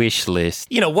daddy's wish list.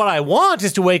 What I want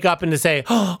is to wake up and to say,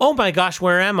 oh my gosh,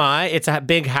 where am I? It's a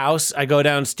big house. I go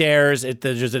downstairs.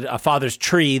 There's a father's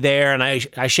tree there, and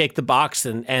I shake the box,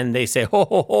 and they say,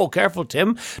 ho, careful,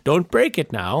 Tim. Don't break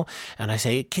it now. And I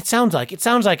say, it sounds like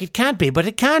it can't be, but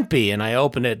it can't be. And I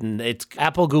open it, and it's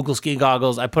Apple Google ski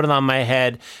goggles. I put it on my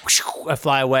head. I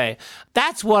fly away.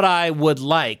 That's what I would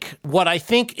like. What I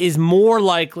think is more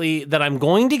likely that I'm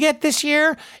going to get this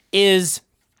year is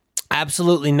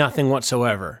absolutely nothing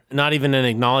whatsoever. Not even an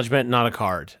acknowledgement, not a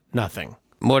card, nothing.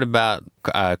 What about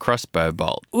a crossbow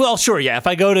bolt? Well, sure, yeah. If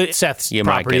I go to Seth's you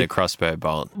property, might get a crossbow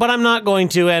bolt. But I'm not going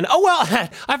to. And, I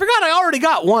forgot I already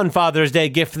got one Father's Day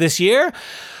gift this year.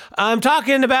 I'm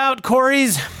talking about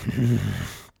Corey's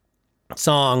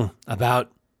song about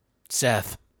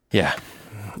Seth. Yeah.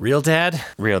 Real Dad?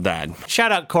 Real Dad.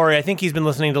 Shout out Corey. I think he's been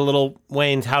listening to Lil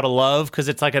Wayne's How to Love because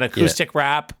it's like an acoustic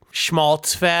rap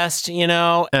schmaltz fest,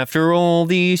 After all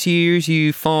these years,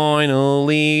 you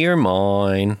finally are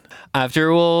mine.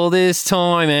 After all this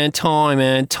time and time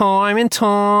and time and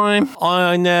time.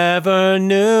 I never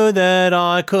knew that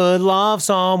I could love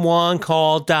someone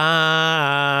called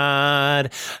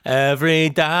Dad. Every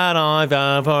dad I've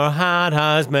ever had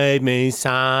has made me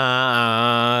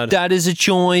sad. Dad is a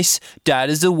choice. Dad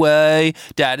is the way.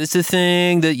 Dad is the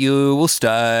thing that you will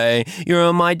stay.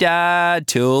 You're my dad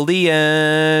till the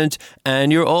end.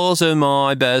 And you're also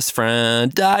my best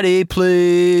friend. Daddy,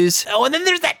 please. Oh, and then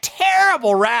there's that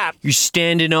terrible rap. You're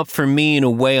standing up for me in a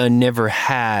way I never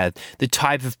had. The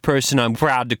type of person I'm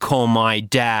proud to call my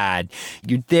dad.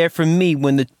 You're there for me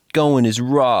when the going is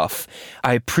rough.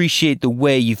 I appreciate the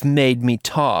way you've made me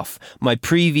tough. My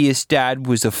previous dad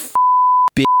was a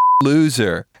big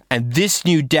loser. And this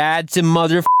new dad's a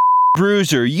mother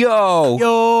bruiser. Yo!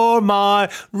 You're my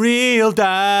real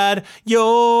dad.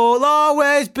 You'll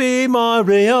always be my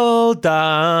real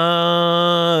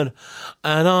dad.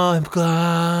 And I'm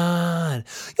glad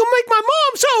you'll make my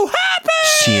mom so happy.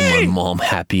 Seeing my mom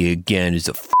happy again is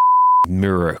a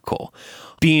miracle.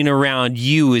 Being around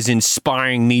you is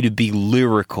inspiring me to be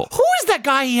lyrical. Who is that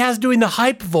guy he has doing the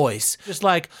hype voice? Just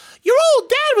like, your old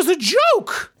dad was a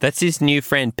joke. That's his new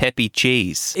friend, Peppy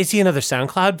Cheese. Is he another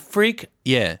SoundCloud freak?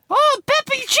 Yeah. Oh,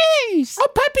 Peppy Cheese! Oh,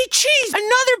 Peppy Cheese!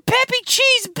 Another Peppy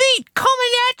Cheese beat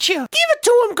coming at you! Give it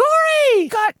to him, Corey!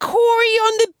 Got Corey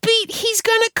on the beat. He's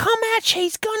gonna come at you.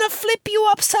 He's gonna flip you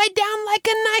upside down like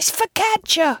a nice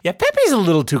focaccia. Yeah, Peppy's a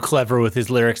little too clever with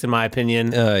his lyrics, in my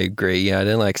opinion. I agree. Yeah, I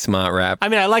didn't like smart rap.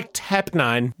 I like Tep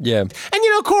 9. Yeah. And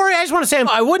Corey, I just want to say,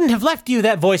 I wouldn't have left you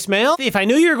that voicemail if I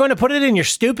knew you were going to put it in your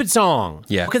stupid song.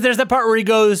 Yeah. Because there's that part where he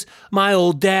goes, my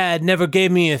old dad never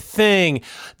gave me a thing.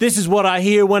 This is what I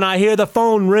hear when I hear the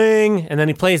phone ring. And then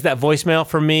he plays that voicemail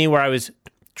for me where I was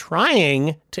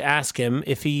trying to ask him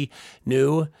if he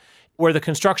knew where the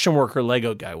construction worker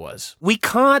Lego guy was. We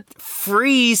can't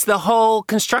freeze the whole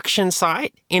construction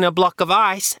site in a block of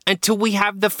ice until we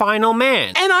have the final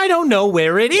man. And I don't know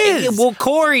where it is. Well,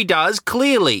 Corey does,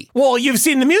 clearly. Well, you've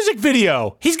seen the music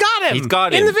video. He's got him. He's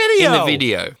got him. In the video. In the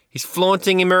video. He's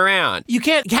flaunting him around. You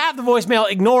can't have the voicemail,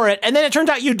 ignore it, and then it turns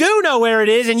out you do know where it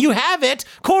is, and you have it.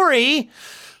 Corey,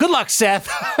 good luck, Seth.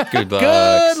 Good luck.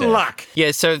 Good Seth. luck.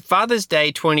 Yeah, so Father's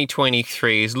Day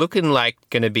 2023 is looking like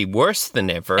going to be worse than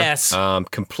ever. S.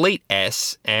 Complete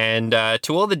S. And to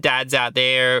all the dads out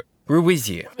there, we're with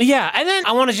you. Yeah, and then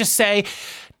I want to just say,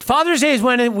 Father's Day is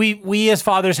when we as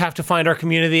fathers have to find our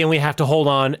community and we have to hold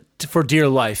on for dear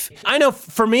life. I know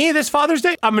for me this Father's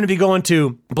Day, I'm going to be going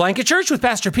to Blanket Church with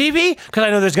Pastor Peepee because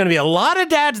I know there's going to be a lot of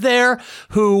dads there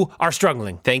who are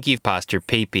struggling. Thank you, Pastor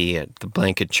Peepee at the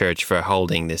Blanket Church, for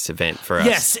holding this event for us.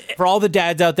 Yes, for all the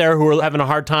dads out there who are having a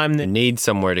hard time, Need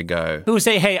somewhere to go. who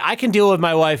say, hey, I can deal with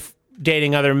my wife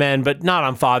dating other men, but not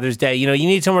on Father's Day. You know, you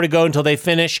need somewhere to go until they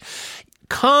finish.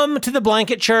 Come to the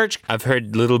Blanket Church. I've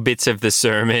heard little bits of the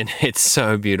sermon. It's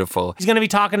so beautiful. He's going to be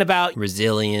talking about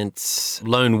Resilience,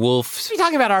 lone wolves. He's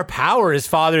talking about our power as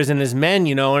fathers and as men,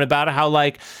 you know, and about how,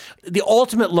 like, the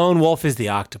ultimate lone wolf is the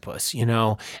octopus, you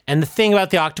know? And the thing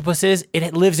about the octopus is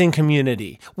it lives in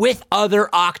community with other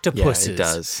octopuses. Yeah, it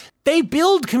does. They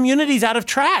build communities out of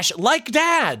trash, like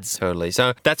dads. Totally.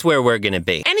 So that's where we're going to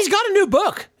be. And he's got a new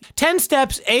book, 10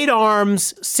 Steps, 8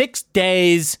 Arms, 6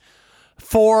 Days,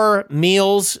 4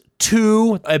 Meals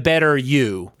to a Better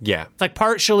You. Yeah. It's like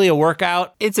partially a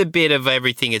workout. It's a bit of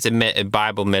everything. It's a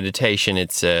Bible meditation.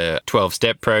 It's a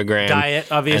 12-step program.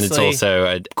 Diet, obviously. And it's also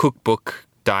a cookbook,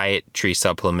 dietary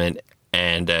supplement,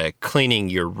 and cleaning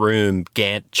your room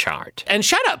Gantt chart. And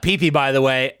shout out Peepee, by the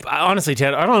way. Honestly,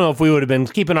 Ted, I don't know if we would have been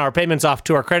keeping our payments off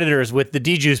to our creditors with the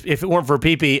D-Juice if it weren't for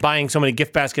Peepee buying so many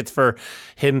gift baskets for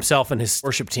himself and his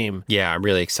worship team. Yeah, I'm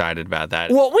really excited about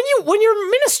that. Well, when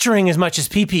you're ministering as much as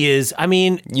Peepee is, I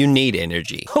mean, You need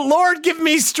energy. Lord, give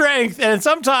me strength. And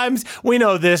sometimes we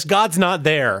know this, God's not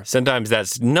there. Sometimes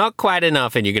that's not quite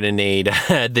enough, and you're going to need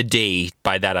the D.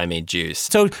 By that, I mean juice.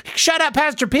 So shout out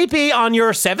Pastor Peepee on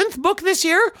your 7th book this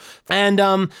year.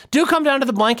 And do come down to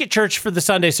the Blanket Church for the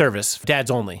Sunday service. Dads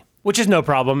only, which is no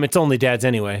problem. It's only dads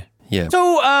anyway. Yeah.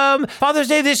 So Father's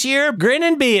Day this year, grin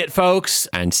and be it, folks.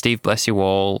 And Steve, bless you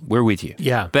all, we're with you.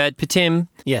 Yeah. But Patim,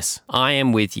 Yes. I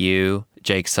am with you.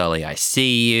 Jake Sully, I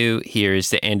see you. Here is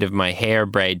the end of my hair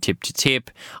braid tip to tip.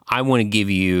 I want to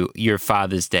give you your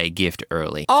Father's Day gift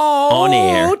early. Oh, on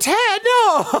air. Ted,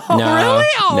 no. No, Really?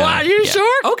 Oh, no, are you yeah.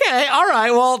 sure? Okay, all right.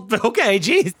 Well, okay,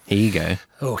 geez. Here you go.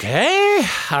 Okay,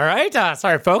 all right.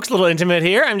 Sorry, folks, a little intimate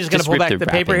here. I'm just going to pull rip back the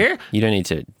paper wrapping. here. You don't need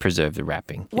to preserve the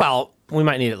wrapping. Well, we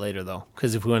might need it later, though,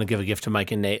 because if we want to give a gift to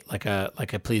Mike and Nate, like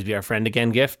a Please Be Our Friend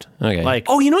Again gift. Okay. Like,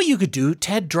 oh, you know what you could do?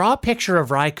 Ted, draw a picture of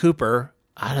Ry Cooper.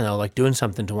 I don't know, like doing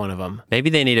something to one of them.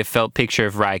 Maybe they need a felt picture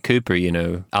of Ry Cooper, you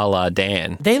know, a la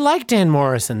Dan. They like Dan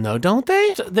Morrison, though, don't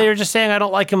they? They're just saying I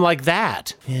don't like him like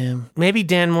that. Yeah. Maybe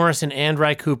Dan Morrison and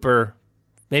Ry Cooper,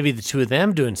 maybe the two of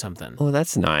them doing something. Oh,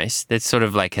 that's nice. That's sort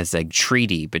of like as a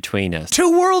treaty between us.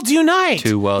 Two worlds unite.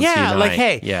 Two worlds yeah, unite. like,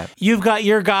 hey, Yeah. you've got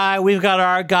your guy, we've got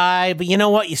our guy, but you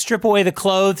know what? You strip away the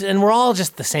clothes and we're all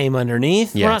just the same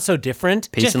underneath. Yeah. We're not so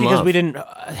different. Peace just and because love. we didn't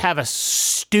have a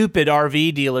stupid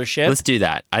RV dealership. Let's do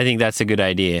that. I think that's a good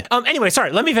idea. Anyway,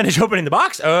 sorry, let me finish opening the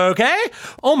box, okay?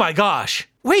 Oh my gosh.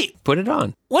 Wait, Put it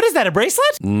on. what is that, a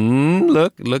bracelet?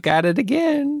 Look at it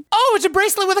again. Oh, it's a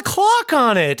bracelet with a clock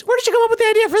on it. Where did you come up with the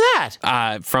idea for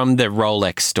that? From the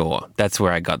Rolex store. That's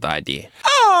where I got the idea.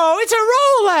 Oh, it's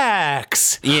a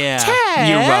Rolex. Yeah, Ted?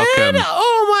 you're welcome.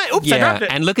 Oh my! Oops, I Yeah, dropped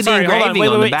it. and look at the Sorry, hold engraving wait,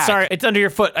 on the wait, back. Sorry, it's under your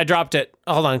foot. I dropped it.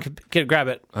 Hold on, grab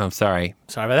it. Oh, sorry.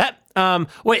 Sorry about that.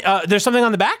 Wait, there's something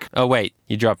on the back? Oh, wait.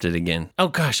 You dropped it again. Oh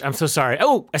gosh, I'm so sorry.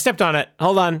 Oh, I stepped on it.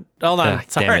 Hold on. Damn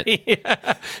Sorry.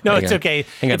 No, Hang it's on. okay.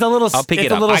 Hang on. It's a little. I'll pick it's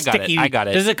it a up. little I got it. sticky. I got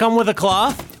it. Does it come with a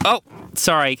cloth? Oh,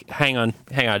 sorry. Hang on.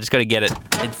 I just got to get it.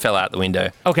 It fell out the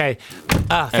window. Okay.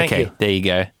 Thank okay, you. there you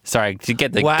go. Sorry, to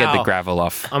get the Wow. gravel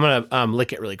off. I'm gonna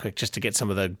lick it really quick just to get some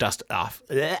of the dust off.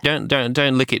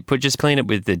 Don't lick it. Just clean it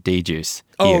with the D juice.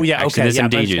 Oh, Here, yeah, actually, okay, There's yeah, some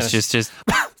but I'm D juice. just Just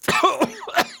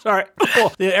Sorry.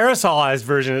 Oh, the aerosolized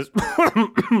version is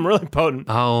really potent.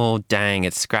 Oh, dang!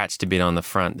 It scratched a bit on the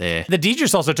front there. The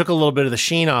D-juice also took a little bit of the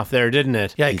sheen off there, didn't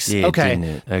it? Yikes. It did, okay. didn't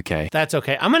it? Okay. That's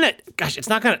okay. It's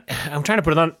not gonna, I'm trying to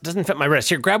put it on, it doesn't fit my wrist.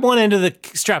 Here, grab one end of the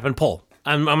strap and pull.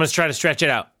 I'm gonna try to stretch it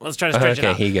out. Let's try to stretch it Okay,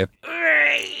 out. here you go.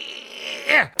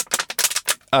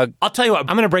 I'll tell you what,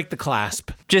 I'm gonna break the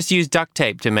clasp. Just use duct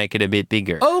tape to make it a bit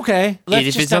bigger. Okay. Let's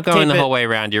if just it's not duct going the tape whole it. way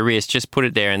around your wrist, just put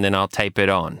it there and then I'll tape it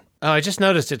on. Oh, I just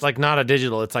noticed it's like not a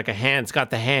digital. It's like a hand. It's got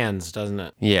the hands, doesn't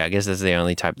it? Yeah, I guess that's the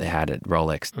only type they had at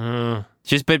Rolex.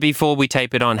 But before we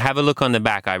tape it on, have a look on the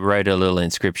back. I wrote a little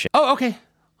inscription. Oh, okay.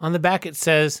 On the back it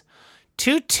says,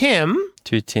 "To Tim,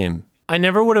 To Tim. I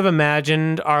never would have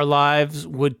imagined our lives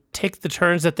would take the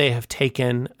turns that they have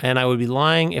taken, and I would be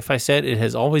lying if I said it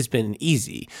has always been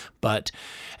easy. But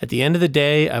at the end of the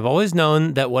day, I've always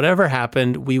known that whatever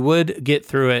happened, we would get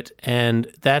through it,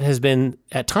 and that has been,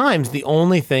 at times, the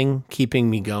only thing keeping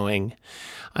me going.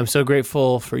 I'm so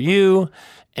grateful for you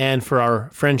and for our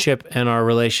friendship and our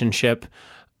relationship.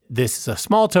 This is a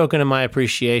small token of my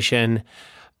appreciation.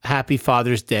 Happy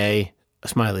Father's Day," a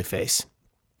smiley face.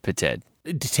 For Ted.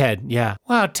 Ted, yeah.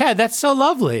 Wow, Ted, that's so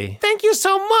lovely. Thank you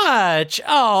so much.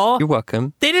 Oh. You're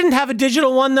welcome. They didn't have a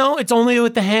digital one, though? It's only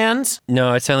with the hands?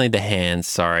 No, it's only the hands.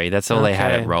 Sorry. That's all they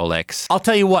had at Okay. Rolex. I'll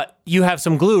tell you what. You have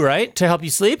some glue, right, to help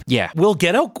you sleep? Yeah. We'll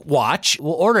get a watch.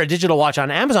 We'll order a digital watch on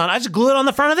Amazon. I just glue it on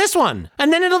the front of this one,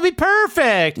 and then it'll be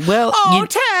perfect. Well, oh,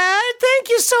 Ted, thank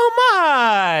you so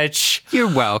much.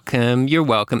 You're welcome. You're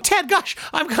welcome. Ted, gosh,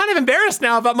 I'm kind of embarrassed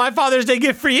now about my Father's Day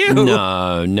gift for you.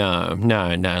 No.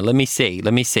 Let me see.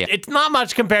 It's not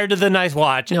much compared to the nice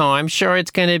watch. No, I'm sure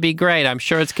it's going to be great. Okay.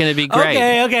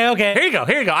 Here you go.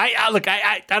 Look,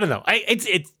 I don't know.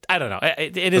 I don't know.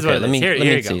 It is what it is. Here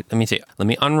you go. Let me see. Let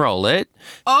me unroll it.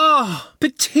 Oh,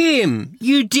 but Tim,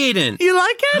 you didn't. You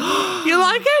like it? You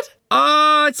like it?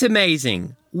 Oh, it's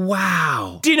amazing.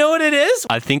 Wow. Do you know what it is?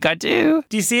 I think I do.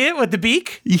 Do you see it with the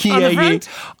beak on the front?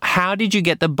 How did you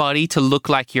get the body to look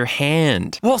like your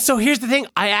hand? Well, so here's the thing.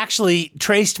 I actually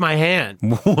traced my hand.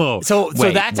 Whoa. So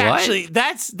Wait, that's what? actually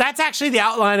that's actually the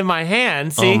outline of my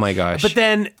hand. See? Oh my gosh. But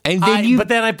then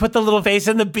I put the little face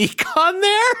and the beak on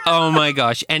there. Oh my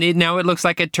gosh. And now it looks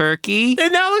like a turkey?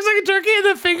 And now it looks like a turkey, and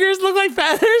the fingers look like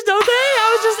feathers, don't they?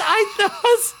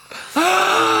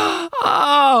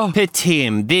 Oh, but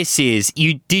Tim, did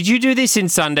you do this in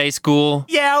Sunday school?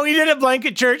 Yeah, we did a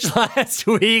blanket church last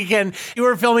week, and you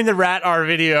were filming the Rat R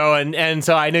video, and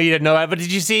so I know you didn't know that. But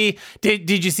did you see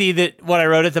that what I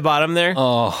wrote at the bottom there?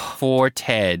 Oh, for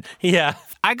Ted. Yeah.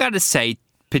 I gotta say,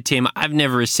 Tim, I've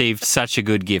never received such a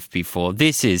good gift before.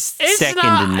 This is second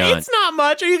to none. It's not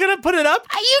much. Are you going to put it up?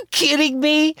 Are you kidding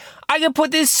me? I can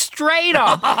put this straight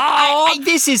up.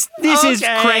 This is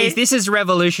crazy. This is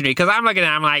revolutionary because I'm looking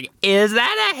at it, I'm like, is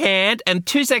that a hand? And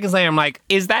 2 seconds later, I'm like,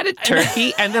 is that a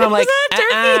turkey? And then I'm like, Is that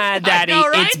a turkey? Daddy, I know,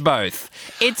 right? it's both.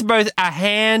 It's both a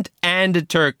hand and a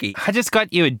turkey. I just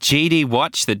got you a GD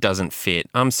watch that doesn't fit.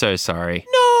 I'm so sorry.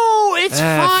 No, it's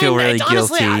fine. I feel really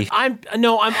Honestly, guilty. I'm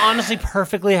honestly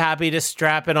perfectly happy to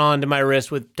strap it onto my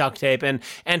wrist with duct tape and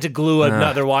to glue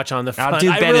another watch on the front. I'll do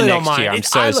better I really don't next mind. year. I'm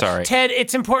so sorry. Ted,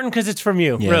 it's important because it's from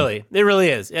you. Yeah. Really. It really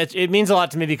is. It means a lot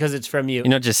to me because it's from you. You're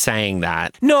not just saying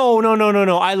that. No.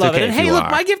 I love okay it. And if hey, you look, are.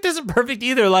 my gift isn't perfect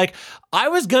either. Like, I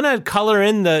was going to color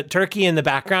in the turkey in the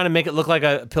background and make it look like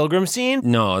a pilgrim scene.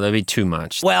 No, that'd be too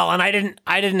much. Well, and I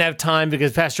didn't have time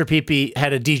because Pastor Pee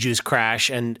had a D-Juice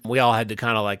crash and we all had to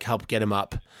kind of like help get him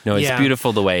up. No, it's Yeah.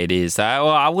 beautiful the way it is.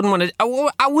 I wouldn't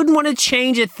want to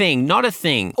change a thing, not a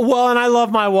thing. Well, and I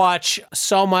love my watch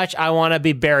so much, I want to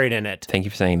be buried in it. Thank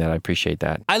you for saying that. I appreciate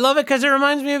that. I love it because it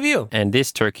reminds me of you. And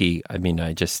this turkey,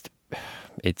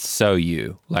 it's so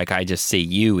you. Like, I just see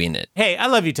you in it. Hey, I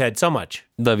love you, Ted, so much.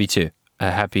 Love you too.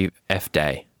 A happy F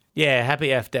day. Yeah,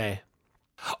 happy F day.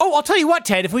 Oh, I'll tell you what,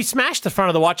 Ted, if we smash the front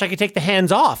of the watch, I could take the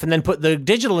hands off and then put the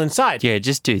digital inside. Yeah,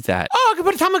 just do that. Oh, I could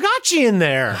put a Tamagotchi in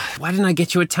there. Why didn't I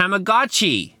get you a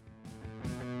Tamagotchi?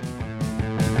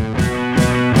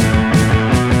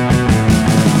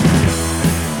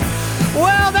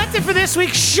 Well, that's it for this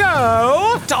week's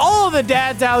show. To all of the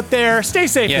dads out there, stay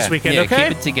safe this weekend, okay?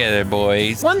 Keep it together,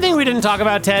 boys. One thing we didn't talk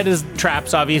about, Ted, is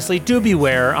traps, obviously. Do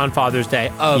beware on Father's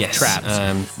Day of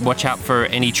traps. Watch out for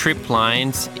any trip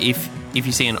lines. If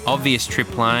you see an obvious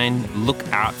trip line, look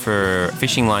out for a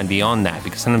fishing line beyond that,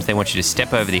 because sometimes they want you to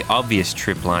step over the obvious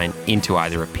trip line into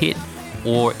either a pit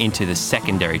or into the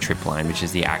secondary trip line, which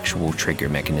is the actual trigger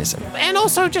mechanism. And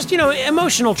also just,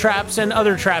 emotional traps and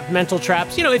other mental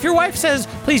traps. If your wife says,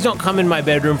 please don't come in my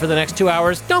bedroom for the next 2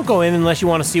 hours, don't go in unless you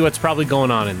want to see what's probably going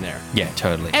on in there. Yeah,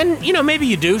 totally. And, maybe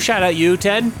you do. Shout out you,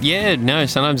 Ted. Yeah, no,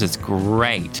 sometimes it's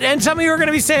great. And some of you are going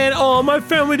to be saying, oh, my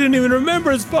family didn't even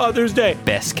remember it's Father's Day.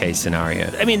 Best case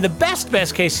scenario. I mean, the best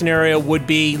case scenario would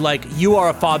be like you are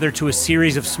a father to a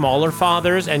series of smaller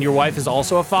fathers and your wife is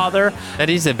also a father.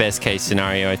 That is the best case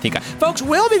scenario, I think. Folks,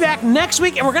 we'll be back next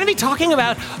week and we're going to be talking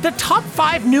about the top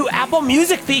 5 new Apple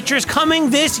Music features coming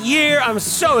this year. I'm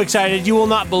so excited. You will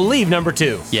not believe number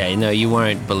 2. Yeah, no, you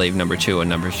won't believe number 2 or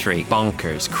number 3.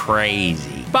 Bonkers,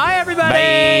 crazy. Bye,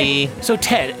 everybody. Bye. So,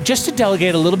 Ted, just to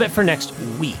delegate a little bit for next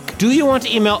week, Do you want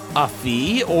to email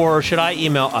Uffy or should I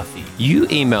email Uffy? You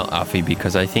email Uffy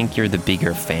because I think you're the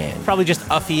bigger fan. Probably just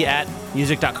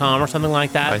Uffy@music.com or something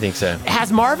like that. I think so.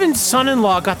 Has Marvin's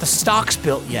son-in-law got the stocks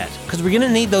built yet? Because we're going to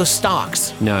need those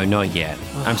stocks. No, not yet.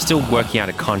 I'm still working out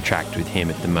a contract with him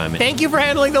at the moment. Thank you for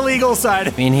handling the legal side.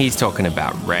 I mean, he's talking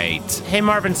about rates. Hey,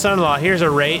 Marvin's son-in-law, here's a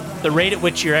rate. The rate at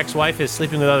which your ex-wife is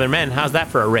sleeping with other men. How's that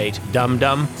for a rate?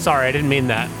 Dum-dum. Sorry, I didn't mean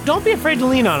that. Don't be afraid to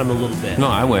lean on him a little bit. No,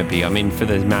 I won't be. I mean, for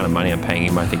the amount of money I'm paying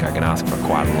him, I think I can ask for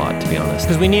quite a lot, to be honest.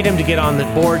 Because we need him to get on the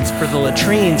boards for the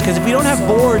latrines. Because if we don't have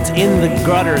boards in the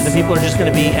gutter, then people are just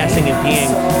going to be essing and peeing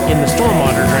in the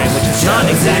stormwater drain, which is not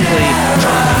exactly